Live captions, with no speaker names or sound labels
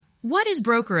What is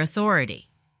broker authority?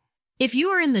 If you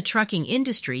are in the trucking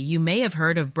industry, you may have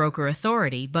heard of broker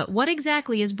authority, but what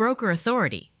exactly is broker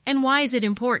authority, and why is it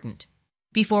important?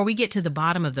 Before we get to the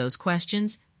bottom of those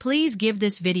questions, please give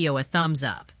this video a thumbs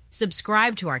up,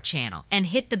 subscribe to our channel, and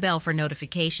hit the bell for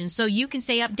notifications so you can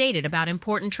stay updated about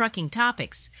important trucking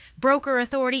topics. Broker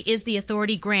authority is the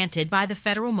authority granted by the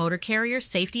Federal Motor Carrier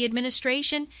Safety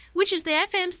Administration, which is the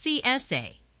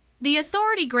FMCSA. The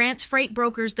authority grants freight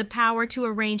brokers the power to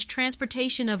arrange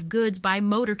transportation of goods by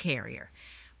motor carrier.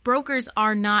 Brokers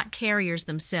are not carriers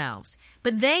themselves,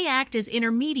 but they act as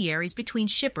intermediaries between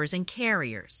shippers and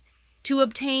carriers. To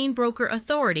obtain broker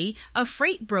authority, a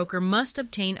freight broker must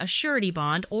obtain a surety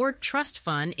bond or trust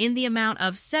fund in the amount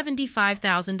of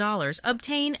 $75,000,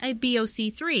 obtain a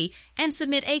BOC3, and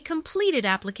submit a completed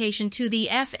application to the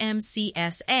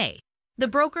FMCSA. The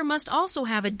broker must also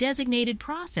have a designated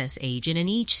process agent in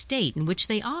each state in which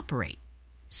they operate.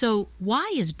 So,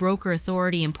 why is broker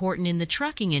authority important in the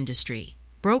trucking industry?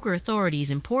 Broker authority is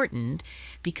important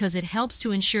because it helps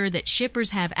to ensure that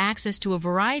shippers have access to a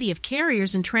variety of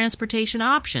carriers and transportation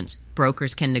options.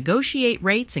 Brokers can negotiate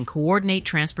rates and coordinate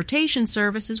transportation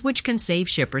services, which can save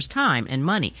shippers time and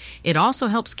money. It also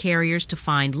helps carriers to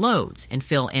find loads and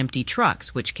fill empty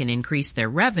trucks, which can increase their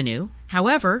revenue.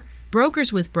 However,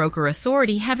 brokers with broker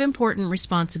authority have important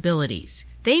responsibilities.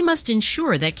 They must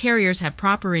ensure that carriers have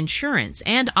proper insurance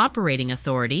and operating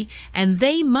authority, and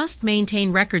they must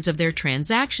maintain records of their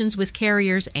transactions with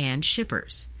carriers and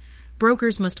shippers.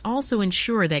 Brokers must also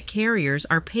ensure that carriers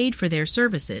are paid for their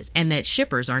services and that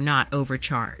shippers are not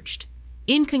overcharged.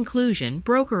 In conclusion,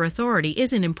 broker authority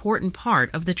is an important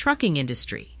part of the trucking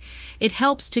industry. It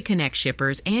helps to connect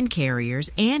shippers and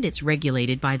carriers, and it's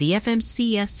regulated by the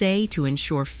FMCSA to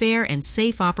ensure fair and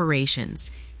safe operations.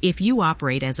 If you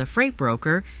operate as a freight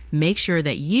broker, make sure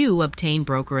that you obtain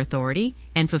broker authority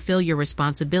and fulfill your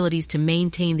responsibilities to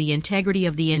maintain the integrity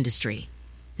of the industry.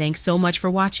 Thanks so much for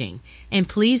watching, and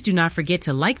please do not forget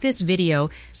to like this video,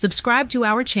 subscribe to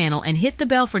our channel, and hit the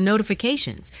bell for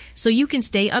notifications so you can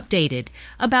stay updated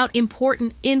about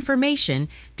important information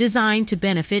designed to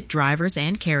benefit drivers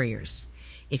and carriers.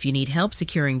 If you need help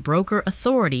securing broker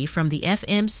authority from the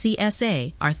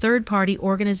FMCSA, our third-party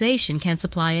organization can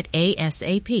supply it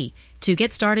ASAP. To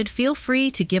get started, feel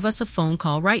free to give us a phone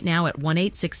call right now at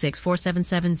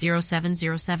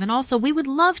 1-866-477-0707. Also, we would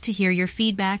love to hear your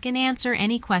feedback and answer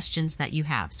any questions that you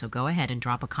have, so go ahead and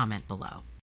drop a comment below.